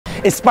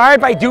Inspired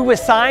by Do With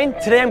Sign,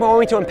 today I'm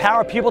going to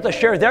empower people to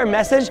share their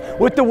message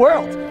with the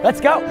world. Let's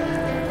go.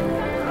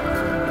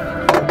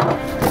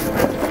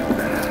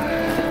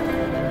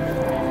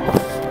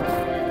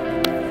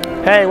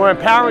 Hey, we're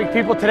empowering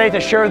people today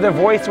to share their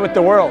voice with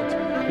the world.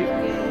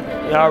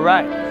 All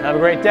right, have a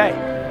great day.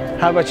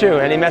 How about you?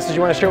 Any message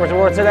you want to share with the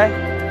world today?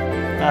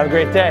 Have a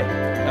great day.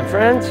 And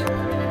friends,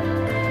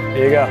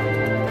 here you go.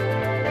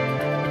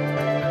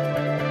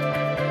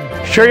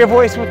 Share your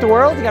voice with the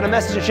world. You got a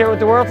message to share with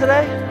the world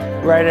today?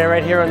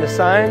 Right here on the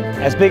sign.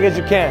 As big as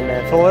you can,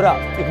 man. Fill it up.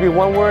 It could be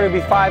one word, it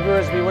could be 5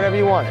 words, it could be whatever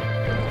you want.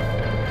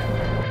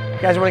 You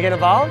guys want to get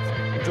involved?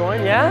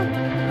 Join, yeah?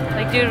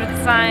 Like Do It With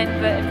the Sign,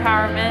 but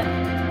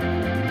empowerment.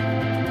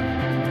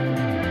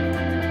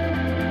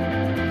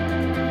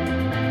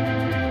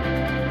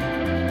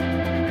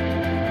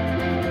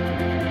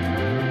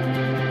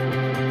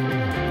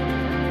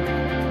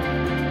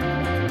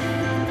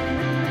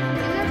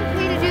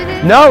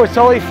 No, it's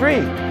totally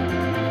free.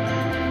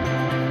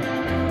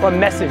 What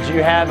message do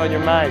you have on your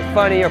mind?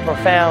 Funny or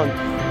profound?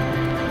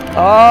 Oh,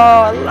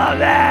 I love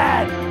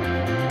that.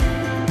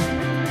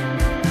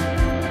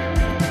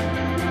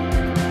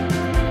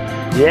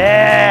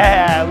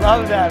 Yeah, I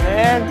love that,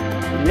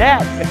 man.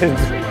 Yes.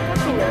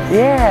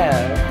 Yeah.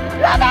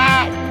 Love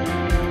it.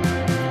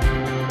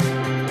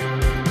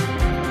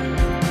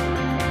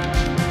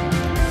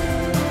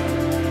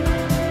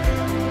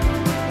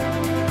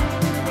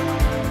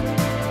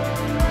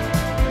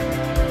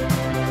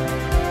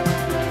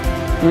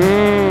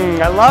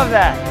 I love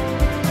that.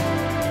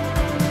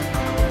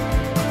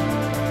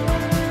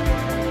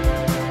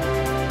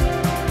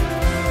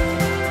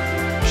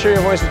 Share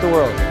your voice with the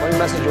world. What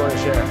message you want to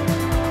share?